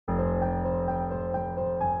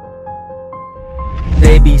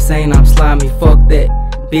They be saying I'm slimy, fuck that.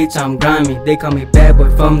 Bitch, I'm grimy. They call me bad boy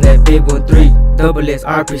from that big 1-3. Double S,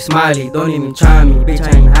 RP Smiley, don't even try me. Bitch,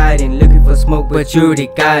 I ain't hiding, looking for smoke, but you already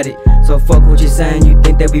got it. So fuck what you saying, you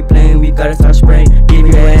think that we playing, we gotta start spraying. Give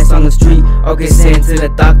your ass on the street, or get sent to the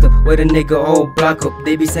doctor with a nigga whole block up.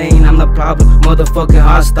 They be saying I'm the problem, motherfucking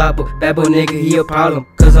heart stopper. Bad boy nigga, he a problem,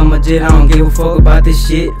 cause I'm a jet, I don't give a fuck about this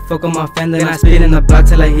shit. Fuck on my family, and I spit in the block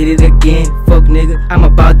till I hit it again. Fuck nigga, I'm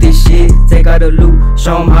about this shit. Take out the loot,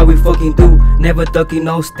 show 'em how we fucking do. Never ducking,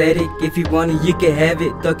 no static. If you want it, you can have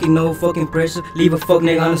it. Ducking, no fucking pressure. Leave a fuck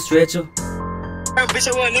nigga on the stretcher. Bitch,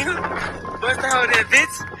 I want nigga. Bust down that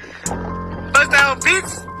bitch. Bust down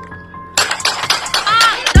bitch.